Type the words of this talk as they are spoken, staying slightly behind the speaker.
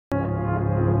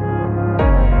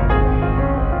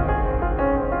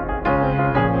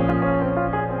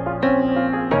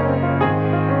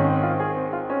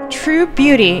True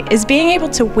beauty is being able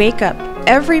to wake up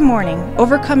every morning,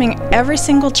 overcoming every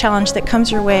single challenge that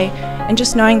comes your way, and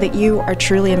just knowing that you are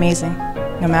truly amazing,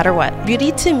 no matter what.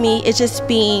 Beauty to me is just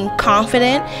being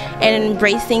confident and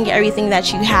embracing everything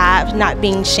that you have, not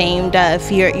being ashamed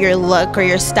of your look or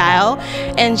your style,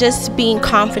 and just being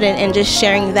confident and just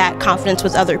sharing that confidence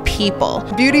with other people.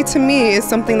 Beauty to me is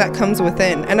something that comes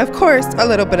within, and of course, a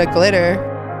little bit of glitter.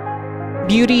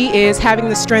 Beauty is having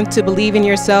the strength to believe in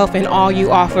yourself and all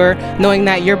you offer, knowing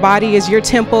that your body is your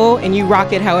temple and you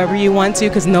rock it however you want to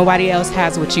because nobody else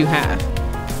has what you have.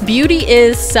 Beauty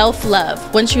is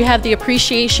self-love. Once you have the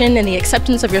appreciation and the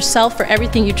acceptance of yourself for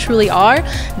everything you truly are,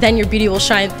 then your beauty will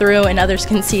shine through and others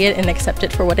can see it and accept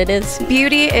it for what it is.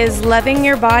 Beauty is loving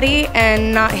your body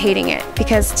and not hating it,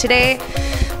 because today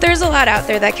there's a lot out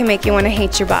there that can make you want to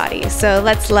hate your body, so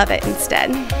let's love it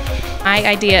instead. My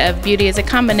idea of beauty is a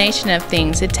combination of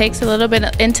things. It takes a little bit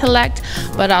of intellect,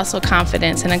 but also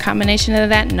confidence. And a combination of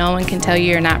that, no one can tell you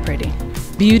you're not pretty.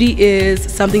 Beauty is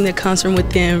something that comes from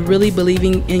within, really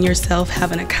believing in yourself,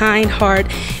 having a kind heart,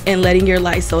 and letting your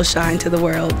light so shine to the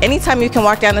world. Anytime you can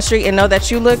walk down the street and know that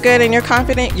you look good and you're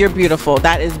confident, you're beautiful.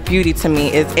 That is beauty to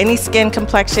me. Is any skin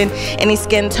complexion, any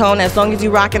skin tone, as long as you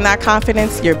rock in that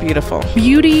confidence, you're beautiful.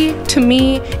 Beauty to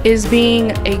me is being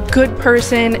a good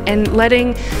person and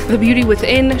letting the beauty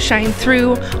within shine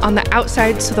through on the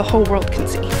outside so the whole world can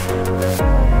see.